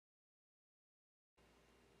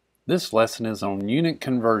This lesson is on unit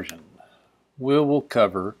conversion. We will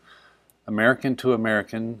cover American to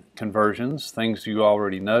American conversions, things you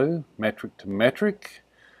already know, metric to metric,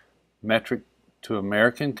 metric to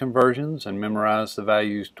American conversions, and memorize the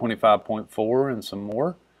values 25.4 and some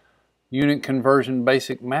more. Unit conversion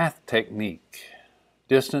basic math technique.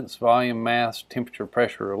 Distance, volume, mass, temperature,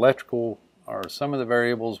 pressure, electrical are some of the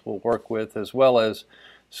variables we'll work with, as well as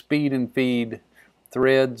speed and feed,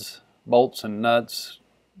 threads, bolts and nuts,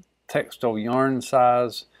 textile yarn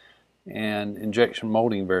size, and injection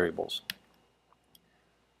molding variables.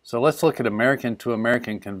 So let's look at American to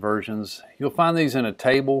American conversions. You'll find these in a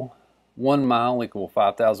table. 1 mile equal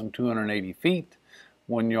 5,280 feet,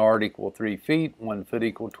 1 yard equal 3 feet, 1 foot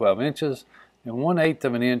equal 12 inches, and 1/8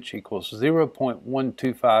 of an inch equals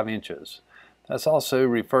 0.125 inches. That's also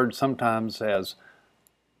referred sometimes as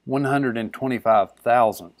 125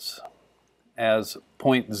 thousandths, as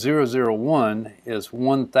 0.001 is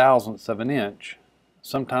 1/1000th of an inch,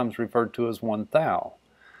 sometimes referred to as 1 thou.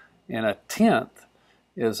 And a tenth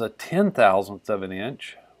is a 10,000th of an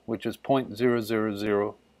inch, which is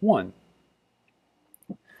 0.0001.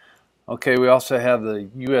 Okay, we also have the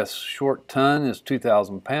U.S. short ton is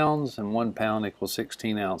 2,000 pounds, and 1 pound equals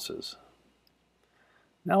 16 ounces.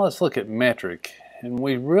 Now let's look at metric. And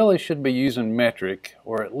we really should be using metric,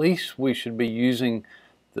 or at least we should be using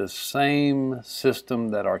the same system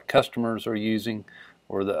that our customers are using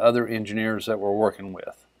or the other engineers that we're working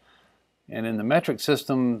with. And in the metric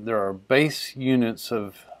system, there are base units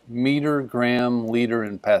of meter, gram, liter,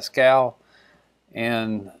 and Pascal.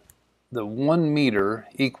 And the 1 meter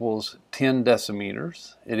equals 10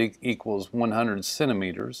 decimeters. It equals 100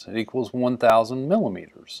 centimeters. It equals 1,000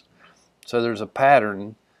 millimeters. So there's a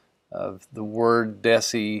pattern of the word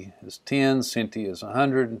deci is 10, centi is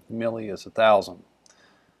 100, milli is 1,000.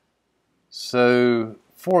 So,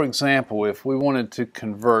 for example, if we wanted to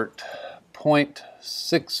convert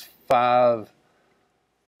 0.65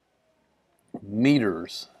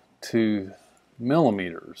 meters to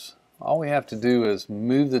millimeters, all we have to do is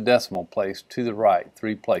move the decimal place to the right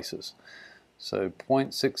 3 places. So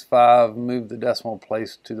 0.65, move the decimal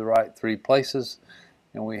place to the right 3 places,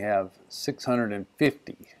 and we have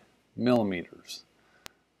 650 millimeters.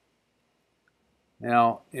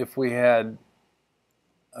 Now, if we had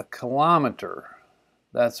a kilometer,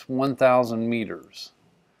 that's 1,000 meters.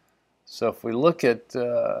 So if we look at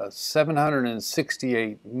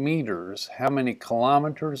 768 meters, how many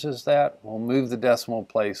kilometers is that? We'll move the decimal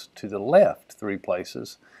place to the left 3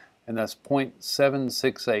 places, and that's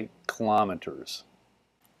 0.768 kilometers.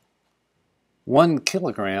 1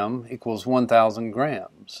 kilogram equals 1,000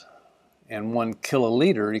 grams, and 1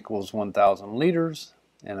 kiloliter equals 1,000 liters,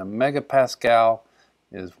 and a megapascal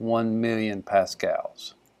is 1 million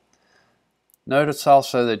pascals. Notice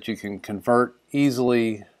also that you can convert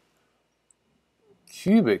easily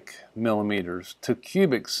cubic millimeters to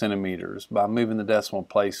cubic centimeters by moving the decimal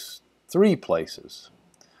place 3 places,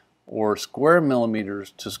 or square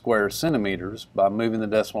millimeters to square centimeters by moving the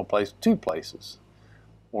decimal place 2 places,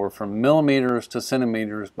 or from millimeters to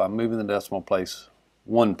centimeters by moving the decimal place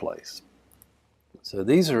 1 place. So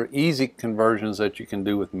these are easy conversions that you can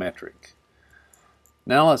do with metric.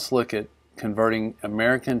 Now let's look at converting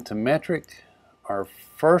American to metric. Our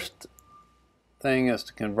first thing is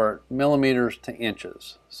to convert millimeters to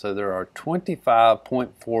inches. So there are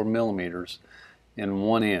 25.4 millimeters in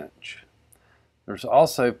 1 inch. There's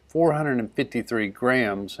also 453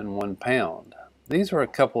 grams in 1 pound. These are a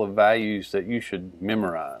couple of values that you should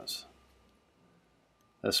memorize,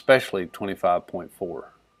 especially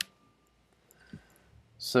 25.4.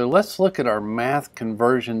 So let's look at our math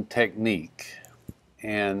conversion technique,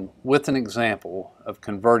 and with an example of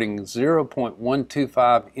converting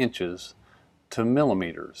 0.125 inches to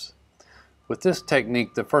millimeters. With this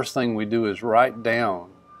technique, the first thing we do is write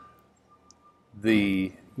down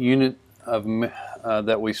the unit of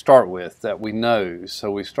that we start with, that we know. So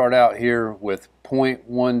we start out here with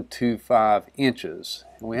 0.125 inches.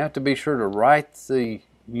 And we have to be sure to write the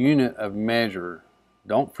unit of measure.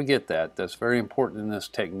 Don't forget that. That's very important in this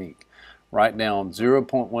technique. Write down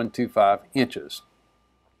 0.125 inches.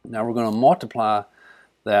 Now we're going to multiply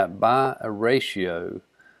that by a ratio,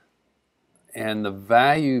 and the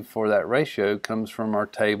value for that ratio comes from our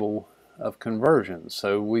table of conversions.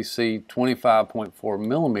 So we see 25.4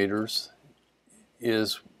 millimeters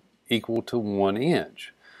is equal to 1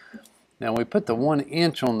 inch. Now we put the 1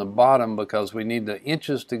 inch on the bottom because we need the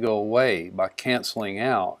inches to go away by canceling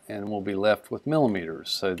out, and we'll be left with millimeters.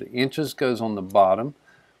 So the inches goes on the bottom,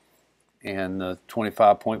 and the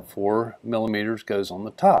 25.4 millimeters goes on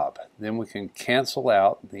the top. Then we can cancel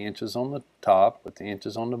out the inches on the top with the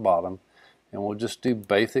inches on the bottom, and we'll just do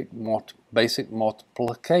basic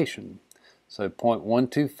multiplication. So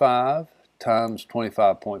 0.125 times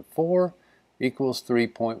 25.4 equals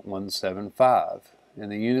 3.175,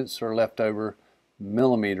 and the units are left over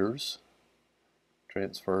millimeters,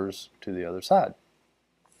 transfers to the other side.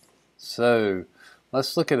 So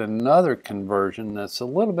let's look at another conversion that's a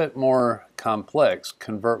little bit more complex.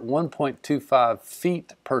 Convert 1.25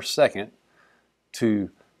 feet per second to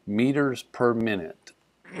meters per minute.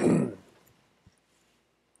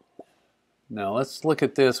 Now let's look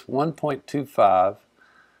at this. 1.25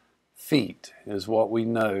 feet is what we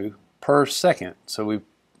know per second. So we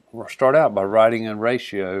start out by writing a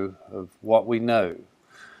ratio of what we know.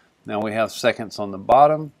 Now we have seconds on the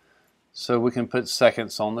bottom, so we can put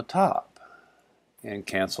seconds on the top and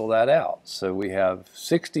cancel that out. So we have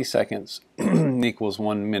 60 seconds equals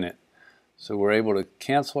 1 minute. So we're able to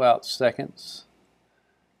cancel out seconds,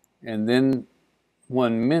 and then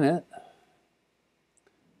 1 minute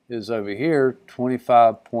is over here,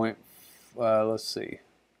 25 point, let's see.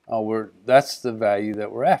 Oh, that's the value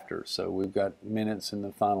that we're after. So we've got minutes in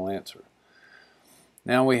the final answer.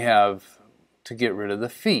 Now we have to get rid of the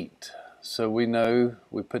feet. So we know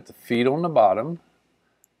we put the feet on the bottom,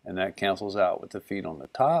 and that cancels out with the feet on the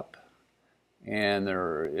top. And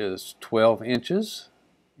there is 12 inches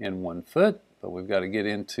in 1 foot, but we've got to get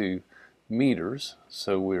into meters.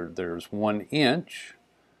 So there's 1 inch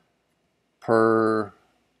per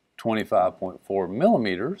 25.4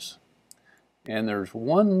 millimeters, and there's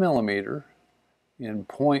 1 millimeter in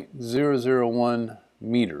 0.001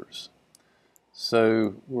 meters.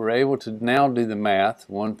 So we're able to now do the math.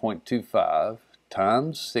 1.25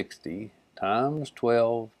 times 60 times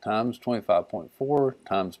 12 times 25.4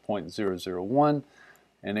 times 0.001,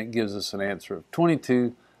 and it gives us an answer of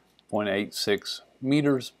 22.86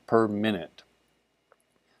 meters per minute.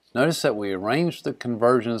 Notice that we arranged the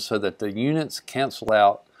conversions so that the units cancel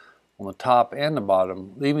out on the top and the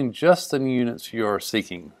bottom, leaving just the units you are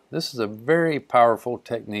seeking. This is a very powerful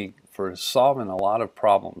technique for solving a lot of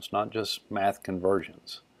problems, not just math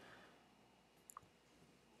conversions.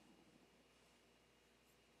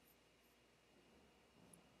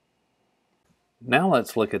 Now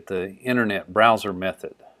let's look at the internet browser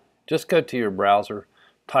method. Just go to your browser,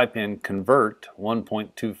 type in convert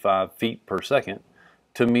 1.25 feet per second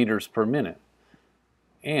to meters per minute,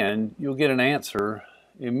 and you'll get an answer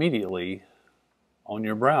immediately on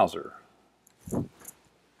your browser.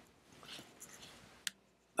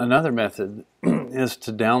 Another method is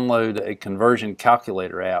to download a conversion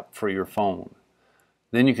calculator app for your phone.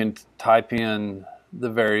 Then you can type in the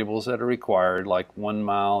variables that are required, like 1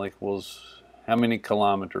 mile equals how many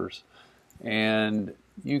kilometers, and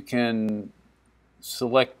you can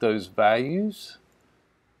select those values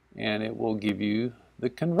and it will give you the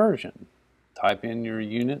conversion. Type in your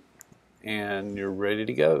unit and you're ready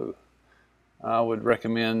to go. I would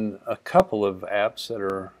recommend a couple of apps that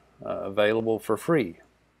are available for free.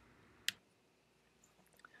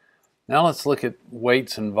 Now let's look at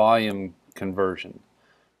weights and volume conversion.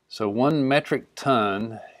 So 1 metric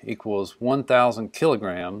ton equals 1,000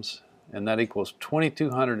 kilograms, and that equals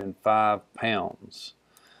 2,205 pounds.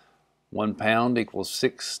 1 pound equals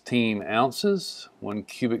 16 ounces. 1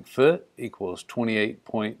 cubic foot equals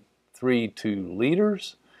 28.32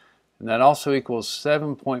 liters. And that also equals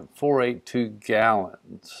 7.482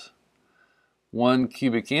 gallons. 1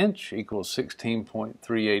 cubic inch equals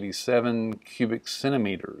 16.387 cubic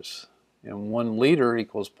centimeters. And 1 liter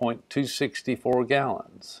equals 0.264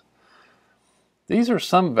 gallons. These are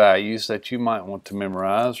some values that you might want to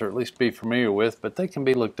memorize or at least be familiar with, but they can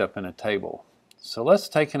be looked up in a table. So let's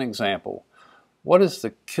take an example. What is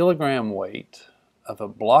the kilogram weight of a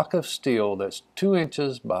block of steel that's 2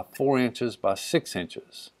 inches by 4 inches by 6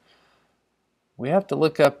 inches? We have to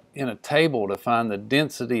look up in a table to find the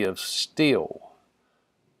density of steel,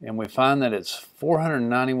 and we find that it's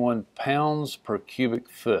 491 pounds per cubic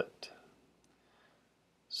foot.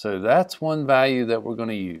 So that's one value that we're going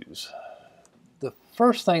to use. The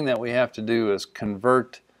first thing that we have to do is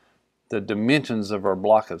convert the dimensions of our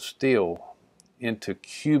block of steel into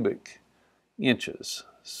cubic inches.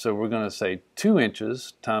 So we're going to say 2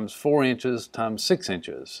 inches times 4 inches times 6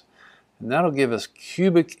 inches, and that'll give us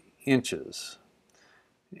cubic inches.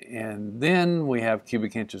 And then we have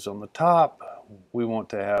cubic inches on the top. We want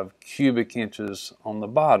to have cubic inches on the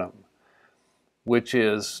bottom, which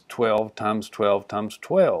is 12 times 12 times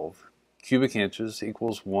 12. Cubic inches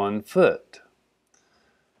equals 1 foot.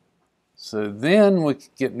 So then we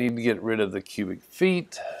need to get rid of the cubic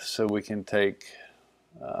feet, so we can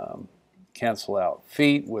cancel out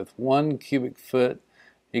feet with 1 cubic foot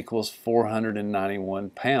equals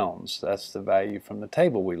 491 pounds. That's the value from the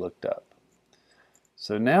table we looked up.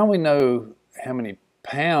 So now we know how many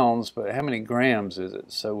pounds, but how many grams is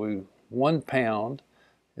it? So 1 pound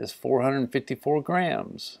is 454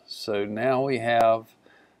 grams. So now we have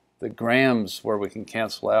the grams where we can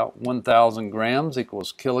cancel out. 1,000 grams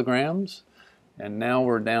equals kilograms. And now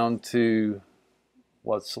we're down to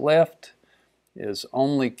what's left is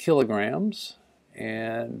only kilograms.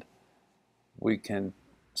 And we can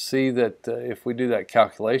see that if we do that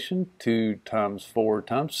calculation, 2 times 4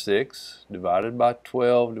 times 6 divided by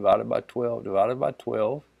 12 divided by 12 divided by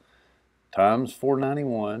 12 times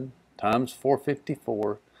 491 times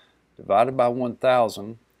 454 divided by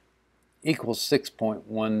 1,000 equals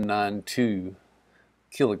 6.192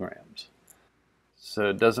 kilograms.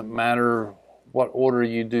 So it doesn't matter what order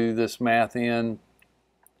you do this math in.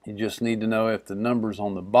 You just need to know if the number's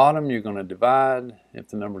on the bottom, you're going to divide. If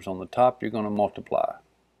the number's on the top, you're going to multiply.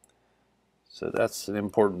 So that's an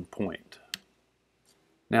important point.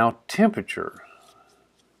 Now, temperature.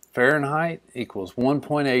 Fahrenheit equals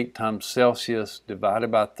 1.8 times Celsius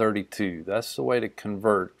divided by 32. That's the way to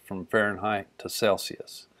convert from Fahrenheit to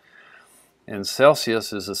Celsius. And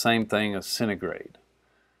Celsius is the same thing as centigrade.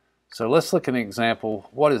 So let's look at an example.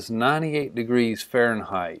 What is 98 degrees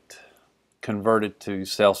Fahrenheit converted to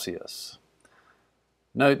Celsius?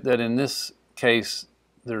 Note that in this case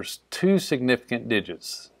there's 2 significant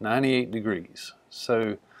digits, 98 degrees.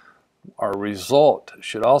 So our result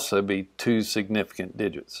should also be 2 significant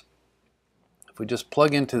digits. If we just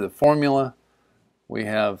plug into the formula, we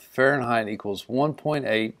have Fahrenheit equals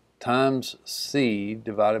 1.8 times C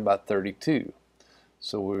divided by 32.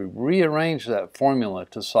 So we rearrange that formula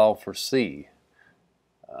to solve for C.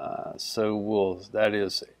 That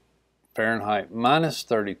is Fahrenheit minus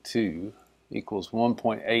 32 equals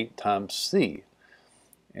 1.8 times C.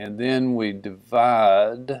 And then we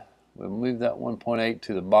divide, we'll move that 1.8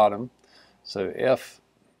 to the bottom. So F,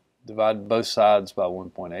 divide both sides by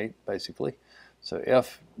 1.8 basically. So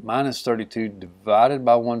F minus 32 divided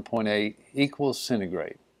by 1.8 equals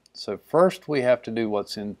centigrade. So first we have to do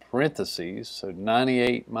what's in parentheses, so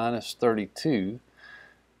 98 minus 32,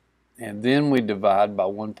 and then we divide by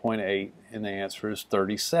 1.8 and the answer is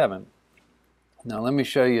 37. Now let me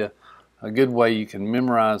show you a good way you can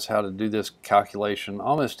memorize how to do this calculation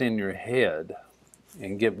almost in your head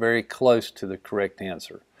and get very close to the correct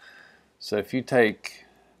answer. So if you take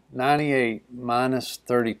 98 minus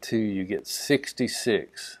 32, you get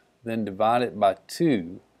 66. Then divide it by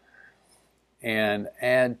 2 and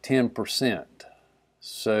add 10%.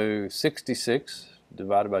 So 66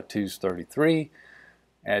 divided by 2 is 33.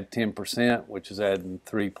 Add 10%, which is adding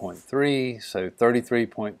 3.3. So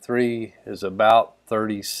 33.3 is about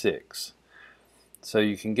 36. So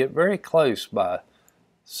you can get very close by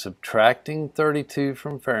subtracting 32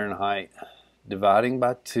 from Fahrenheit, dividing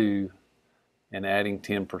by 2, and adding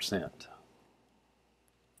 10%.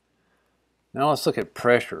 Now let's look at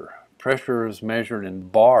pressure. Pressure is measured in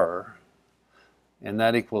bar, and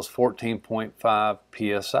that equals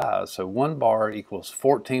 14.5 psi. So 1 bar equals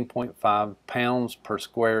 14.5 pounds per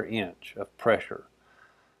square inch of pressure.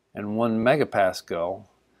 And 1 megapascal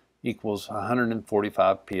equals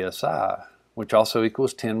 145 psi, which also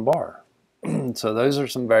equals 10 bar. So those are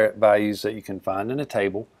some values that you can find in a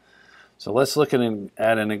table. So let's look at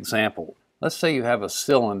an example. Let's say you have a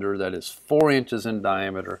cylinder that is 4 inches in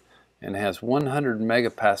diameter and has 100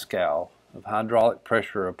 megapascal of hydraulic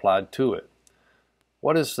pressure applied to it.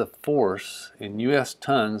 What is the force in US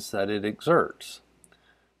tons that it exerts?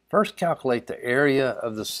 First, calculate the area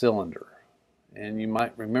of the cylinder. And you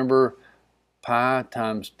might remember pi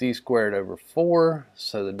times d squared over 4,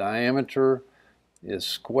 so the diameter is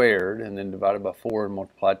squared and then divided by 4 and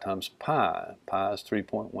multiplied times pi. Pi is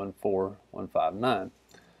 3.14159.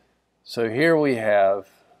 So here we have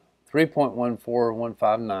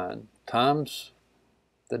 3.14159 times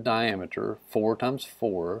the diameter, 4 times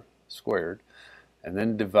 4 squared, and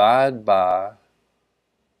then divide by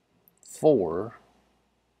 4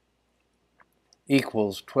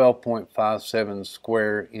 equals 12.57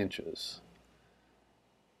 square inches.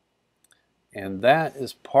 And that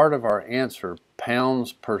is part of our answer,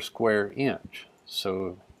 pounds per square inch.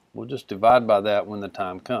 So we'll just divide by that when the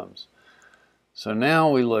time comes. So now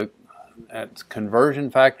we look at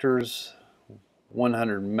conversion factors,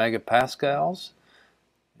 100 megapascals,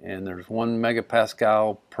 and there's 1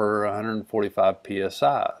 megapascal per 145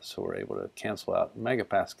 psi. So we're able to cancel out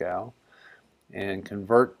megapascal and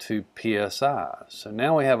convert to psi. So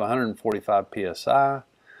now we have 145 psi.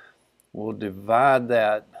 We'll divide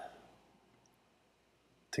that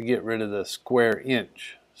to get rid of the square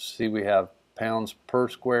inch. See, we have pounds per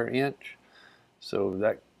square inch. So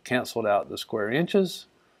that canceled out the square inches.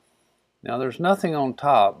 Now there's nothing on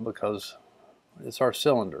top because is our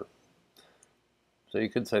cylinder. So you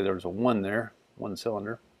could say there's a 1 there, 1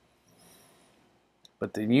 cylinder.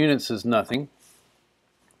 But the units is nothing.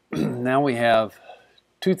 Now we have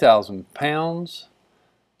 2,000 pounds.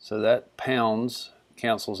 So that pounds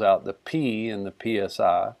cancels out the P in the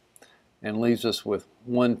PSI and leaves us with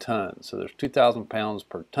 1 ton. So there's 2,000 pounds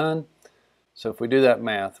per ton. So if we do that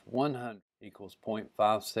math, 100 equals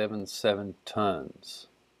 0.577 tons.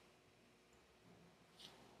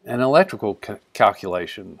 An electrical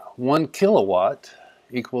calculation, 1 kilowatt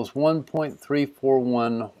equals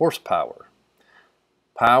 1.341 horsepower.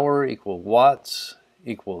 Power equals watts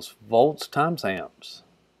equals volts times amps.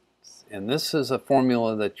 And this is a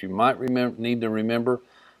formula that you might need to remember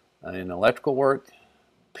in electrical work.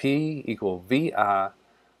 P equals VI,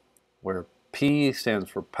 where P stands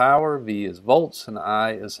for power, V is volts, and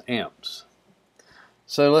I is amps.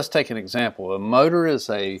 So let's take an example. A motor is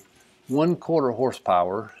a 1/4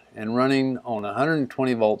 horsepower and running on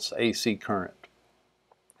 120 volts AC current.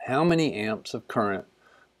 How many amps of current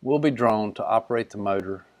will be drawn to operate the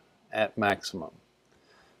motor at maximum?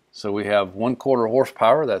 So we have 1/4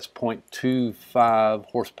 horsepower, that's 0.25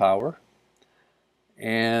 horsepower.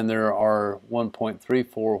 And there are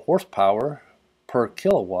 1.34 horsepower per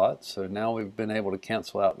kilowatt. So now we've been able to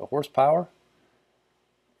cancel out the horsepower.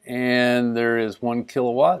 And there is 1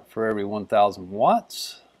 kilowatt for every 1,000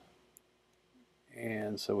 watts.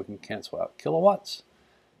 And so we can cancel out kilowatts.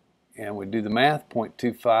 And we do the math,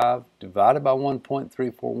 0.25 divided by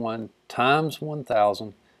 1.341 times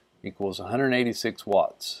 1,000 equals 186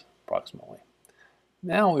 watts approximately.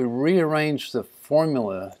 Now we rearrange the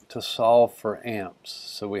formula to solve for amps.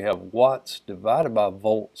 So we have watts divided by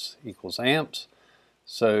volts equals amps.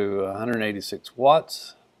 So 186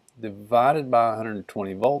 watts divided by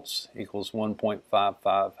 120 volts equals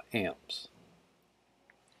 1.55 amps.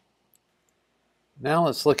 Now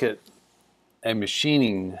let's look at a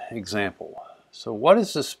machining example. So what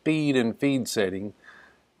is the speed and feed setting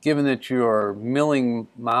given that you are milling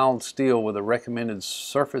mild steel with a recommended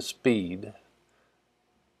surface speed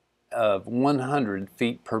of 100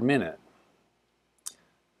 feet per minute?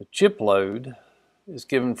 The chip load is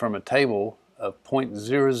given from a table of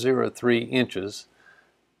 0.003 inches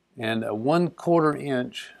and a 3/4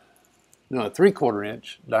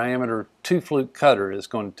 inch diameter 2-flute cutter is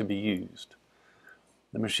going to be used.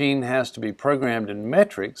 The machine has to be programmed in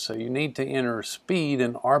metric, so you need to enter speed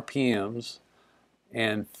in RPMs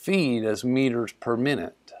and feed as meters per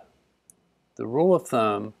minute. The rule of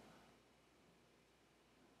thumb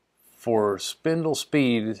for spindle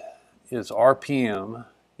speed is RPM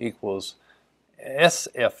equals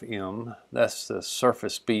SFM, that's the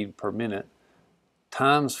surface speed per minute,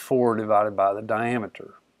 times 4 divided by the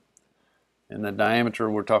diameter. And the diameter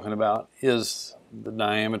we're talking about is the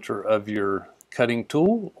diameter of your cutting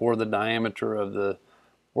tool or the diameter of the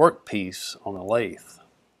workpiece on the lathe.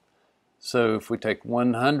 So if we take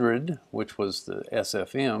 100, which was the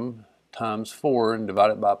SFM, times 4 and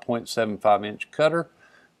divide it by a 0.75 inch cutter,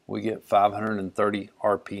 we get 530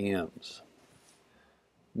 RPMs.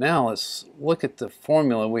 Now let's look at the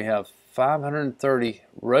formula. We have 530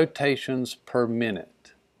 rotations per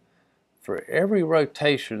minute. For every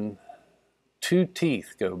rotation, 2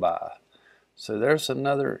 teeth go by. So there's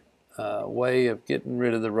another way of getting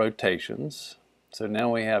rid of the rotations. So now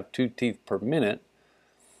we have 2 teeth per minute.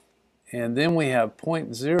 And then we have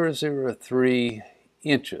 0.003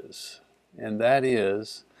 inches, and that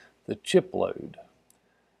is the chip load.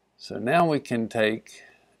 So now we can take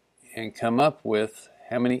and come up with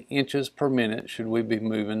how many inches per minute should we be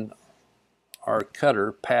moving our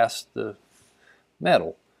cutter past the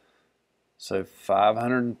metal. So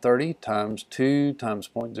 530 times 2 times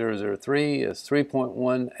 0.003 is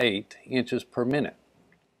 3.18 inches per minute.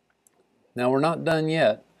 Now we're not done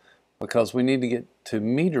yet because we need to get to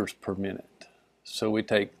meters per minute. So we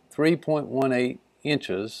take 3.18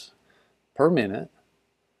 inches per minute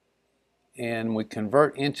and we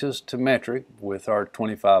convert inches to metric with our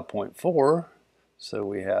 25.4. So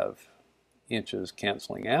we have inches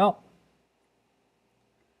canceling out.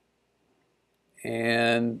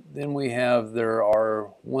 And then we have there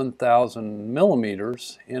are 1,000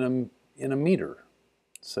 millimeters in a meter.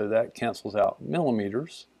 So that cancels out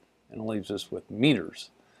millimeters and leaves us with meters.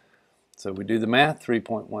 So we do the math,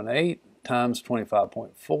 3.18 times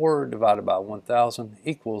 25.4 divided by 1,000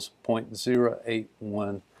 equals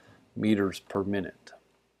 0.081 meters per minute.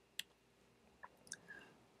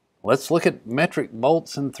 Let's look at metric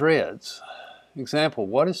bolts and threads. Example,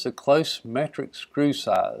 what is the close metric screw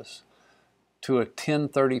size to a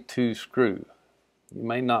 1032 screw? You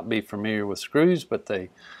may not be familiar with screws, but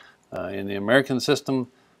they, in the American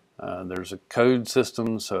system, There's a code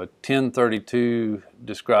system, so a 1032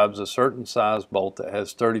 describes a certain size bolt that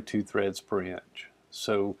has 32 threads per inch.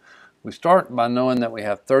 So we start by knowing that we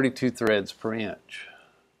have 32 threads per inch.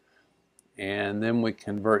 And then we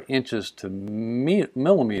convert inches to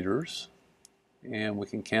millimeters, and we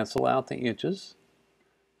can cancel out the inches.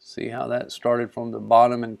 See how that started from the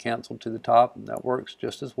bottom and canceled to the top? And that works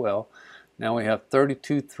just as well. Now we have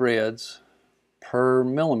 32 threads per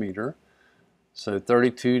millimeter. So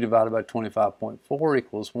 32 divided by 25.4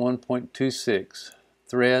 equals 1.26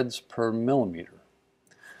 threads per millimeter.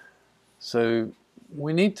 So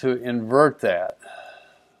we need to invert that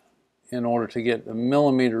in order to get the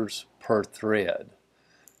millimeters per thread,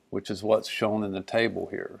 which is what's shown in the table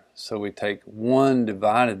here. So we take 1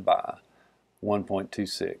 divided by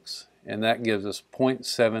 1.26, and that gives us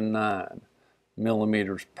 0.79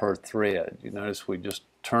 millimeters per thread. You notice we just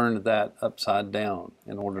turned that upside down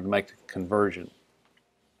in order to make the conversion.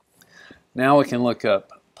 Now we can look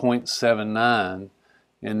up 0.79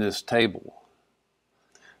 in this table,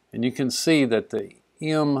 and you can see that the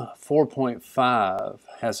M4.5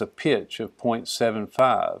 has a pitch of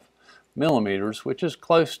 0.75 millimeters, which is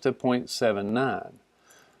close to 0.79,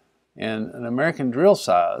 and an American drill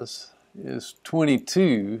size is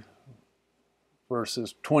 22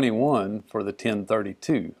 versus 21 for the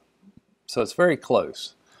 1032. So it's very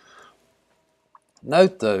close.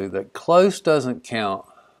 Note though that close doesn't count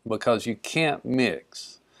because you can't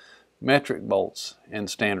mix metric bolts and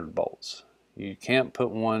standard bolts. You can't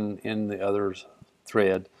put one in the other's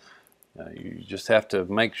thread. You just have to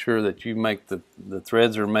make sure that you make the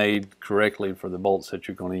threads are made correctly for the bolts that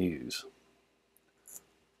you're going to use.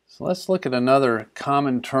 So let's look at another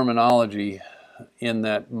common terminology in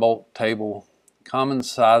that bolt table. Common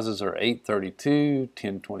sizes are 832,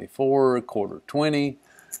 1024, quarter 20,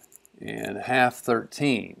 and half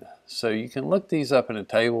 13. So you can look these up in a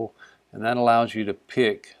table, and that allows you to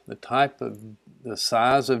pick the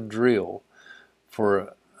size of drill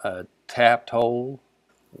for a tapped hole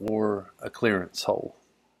or a clearance hole.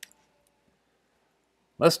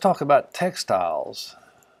 Let's talk about textiles.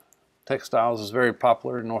 Textiles is very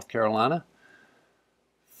popular in North Carolina.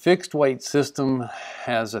 Fixed weight system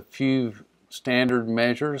has a few standard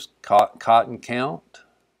measures: cotton count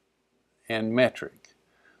and metric.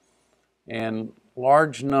 And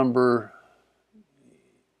large numbers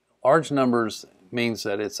means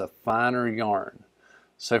that it's a finer yarn.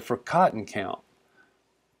 So for cotton count,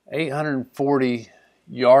 840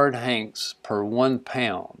 yard hanks per 1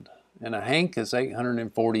 pound, and a hank is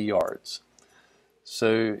 840 yards.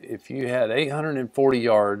 So if you had 840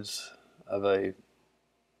 yards of a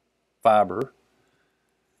fiber,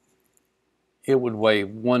 it would weigh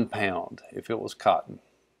 1 pound if it was cotton.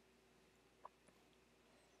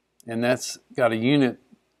 And that's got a unit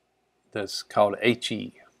that's called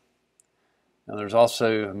HE. Now there's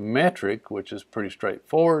also a metric, which is pretty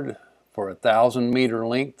straightforward. For 1,000 meter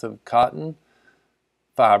length of cotton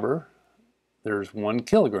fiber, there's 1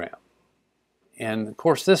 kilogram. And of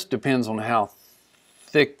course this depends on how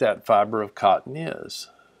thick that fiber of cotton is.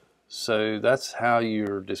 So that's how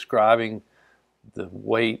you're describing the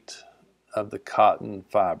weight of the cotton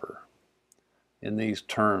fiber in these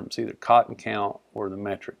terms, either cotton count or the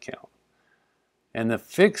metric count. And the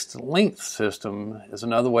fixed length system is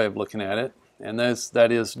another way of looking at it, and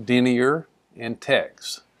that is denier and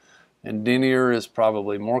tex. And denier is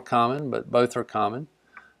probably more common, but both are common.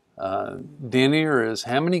 Denier is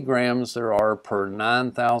how many grams there are per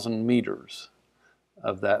 9,000 meters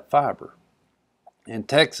of that fiber. And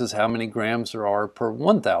tex is how many grams there are per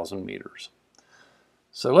 1,000 meters.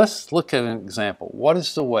 So let's look at an example. What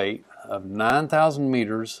is the weight of 9,000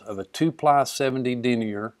 meters of a 2-ply 70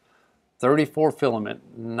 denier 34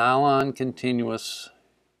 filament nylon continuous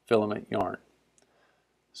filament yarn?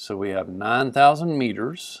 So we have 9,000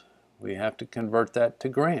 meters. We have to convert that to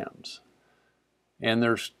grams. And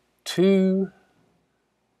there's 2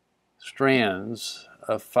 strands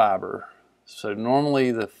of fiber. So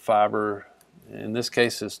normally the fiber, in this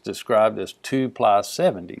case, is described as 2-ply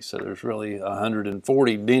 70. So there's really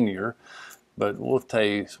 140 denier, but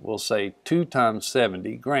we'll say 2 times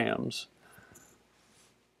 70 grams.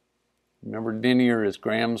 Remember, denier is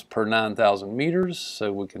grams per 9,000 meters,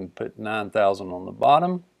 so we can put 9,000 on the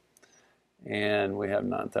bottom, and we have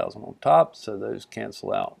 9,000 on top, so those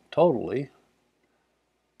cancel out totally.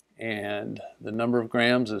 And the number of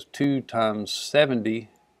grams is 2 times 70,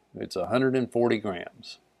 it's 140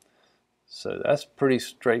 grams. So that's pretty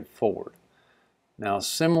straightforward. Now,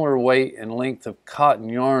 similar weight and length of cotton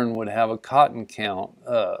yarn would have a cotton count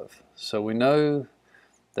of, so we know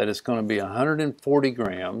that it's going to be 140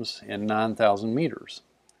 grams in 9,000 meters.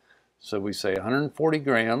 So we say 140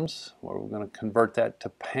 grams, or we're going to convert that to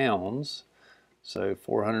pounds. So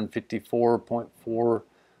 454.4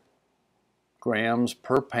 grams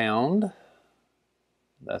per pound.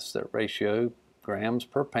 That's the ratio, grams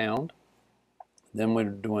per pound. Then we're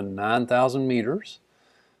doing 9,000 meters.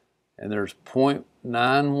 And there's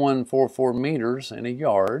 0.9144 meters in a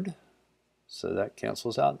yard. So that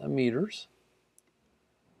cancels out the meters.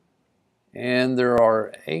 And there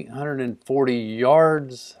are 840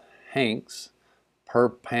 yards hanks per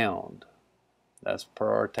pound. That's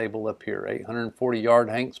per our table up here, 840 yard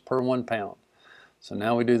hanks per 1 pound. So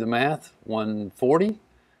now we do the math, 140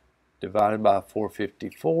 divided by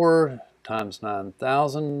 454 times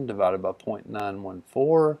 9,000 divided by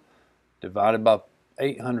 0.914 divided by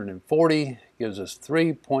 840 gives us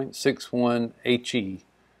 3.61 HE,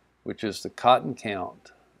 which is the cotton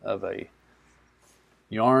count of a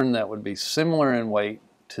yarn that would be similar in weight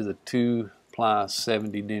to the 2-ply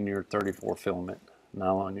 70 denier 34 filament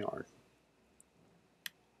nylon yarn.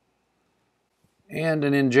 And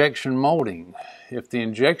an injection molding. If the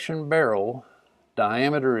injection barrel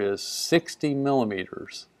diameter is 60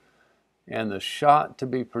 millimeters and the shot to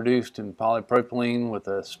be produced in polypropylene with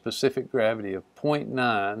a specific gravity of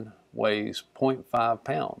 0.9 weighs 0.5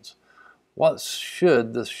 pounds, what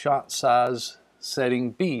should the shot size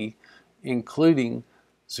setting be, including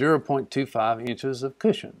 0.25 inches of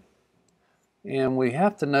cushion? And we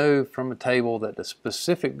have to know from a table that the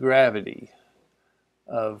specific gravity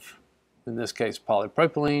of, in this case,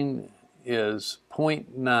 polypropylene is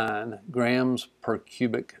 0.9 grams per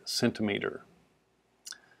cubic centimeter.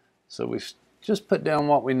 So we just put down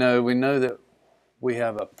what we know. We know that we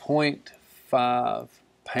have a 0.5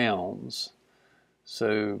 pounds.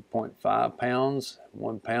 So 0.5 pounds,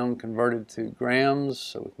 1 pound converted to grams,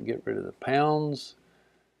 so we can get rid of the pounds.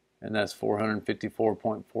 And that's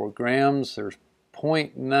 454.4 grams. There's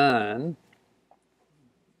 0.9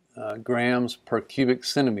 grams per cubic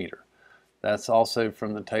centimeter. That's also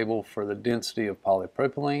from the table for the density of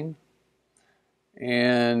polypropylene.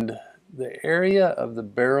 And the area of the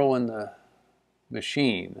barrel in the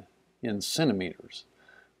machine in centimeters.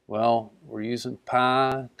 Well, we're using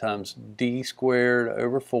pi times d squared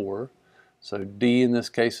over 4. So d in this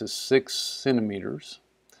case is 6 centimeters.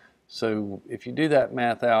 So if you do that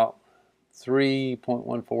math out,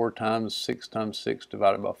 3.14 times 6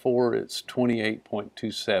 divided by 4, it's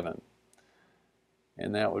 28.27.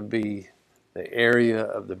 And that would be the area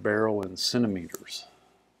of the barrel in centimeters,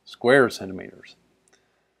 square centimeters.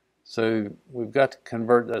 So we've got to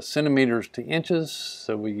convert the centimeters to inches,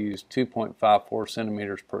 so we use 2.54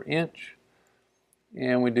 centimeters per inch.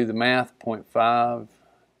 And we do the math, 0.5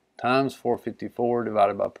 times 454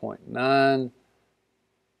 divided by 0.9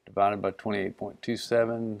 divided by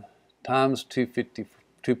 28.27 times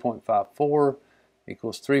 2.54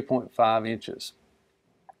 equals 3.5 inches.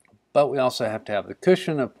 But we also have to have the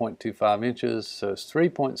cushion of 0.25 inches, so it's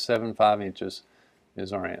 3.75 inches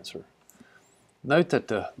is our answer. Note that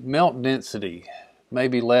the melt density may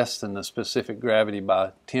be less than the specific gravity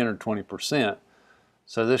by 10 or 20%,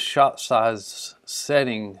 so this shot size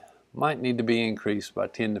setting might need to be increased by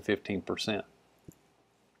 10 to 15%.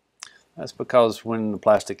 That's because when the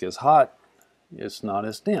plastic is hot, it's not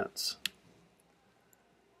as dense.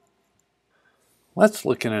 Let's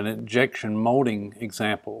look at an injection molding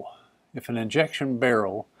example. If an injection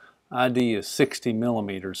barrel ID is 60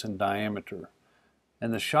 millimeters in diameter,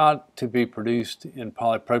 and the shot to be produced in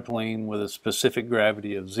polypropylene with a specific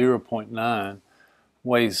gravity of 0.9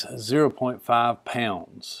 weighs 0.5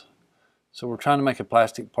 pounds. So we're trying to make a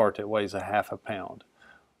plastic part that weighs a half a pound.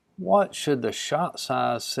 What should the shot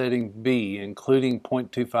size setting be, including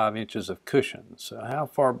 0.25 inches of cushion? So how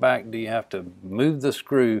far back do you have to move the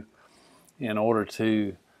screw in order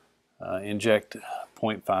to inject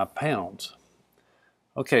 0.5 pounds?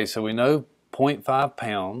 Okay, so we know 0.5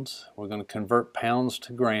 pounds. We're going to convert pounds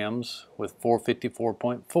to grams with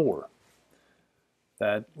 454.4.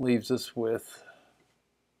 That leaves us with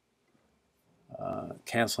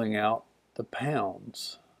canceling out the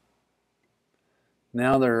pounds.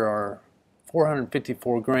 Now there are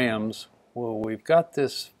 454 grams. Well, we've got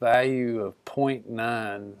this value of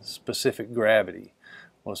 0.9 specific gravity.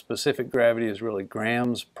 Well, specific gravity is really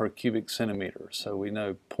grams per cubic centimeter. So we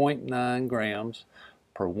know 0.9 grams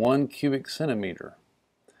per 1 cubic centimeter.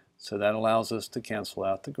 So that allows us to cancel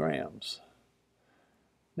out the grams.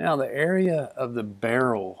 Now the area of the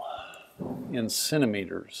barrel in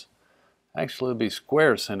centimeters, actually it'll be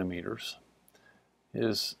square centimeters,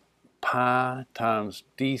 is pi times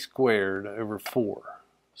d squared over 4.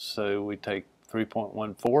 So we take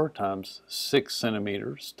 3.14 times 6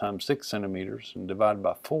 centimeters and divide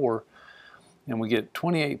by 4, and we get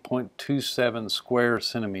 28.27 square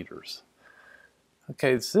centimeters.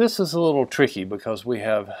 Okay, so this is a little tricky because we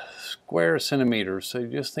have square centimeters. So you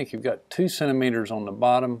just think you've got 2 centimeters on the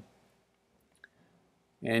bottom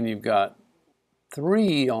and you've got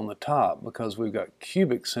 3 on the top because we've got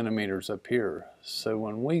cubic centimeters up here. So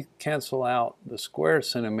when we cancel out the square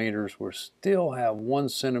centimeters, we still have 1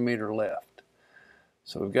 centimeter left.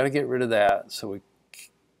 So we've got to get rid of that. So we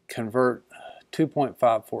convert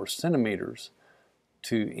 2.54 centimeters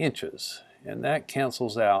to inches, and that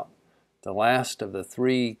cancels out the last of the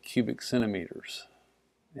 3 cubic centimeters.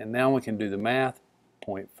 And now we can do the math.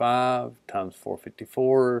 0.5 times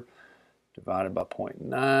 454 divided by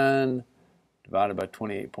 0.9 divided by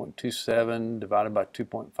 28.27 divided by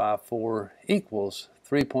 2.54 equals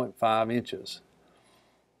 3.5 inches.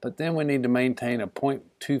 But then we need to maintain a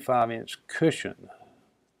 0.25 inch cushion.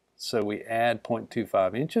 So we add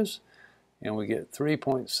 0.25 inches and we get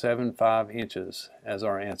 3.75 inches as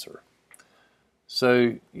our answer.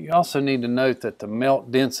 So you also need to note that the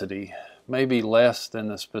melt density may be less than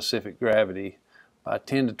the specific gravity by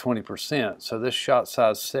 10 to 20%. So this shot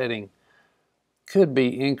size setting could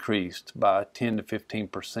be increased by 10 to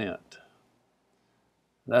 15%.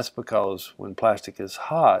 That's because when plastic is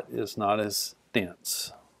hot, it's not as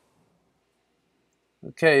dense.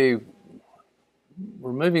 Okay,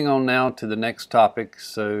 we're moving on now to the next topic.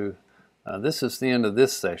 So this is the end of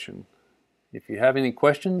this session. If you have any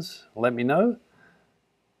questions, let me know.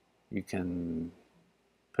 You can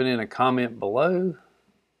put in a comment below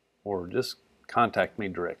or just contact me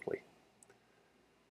directly.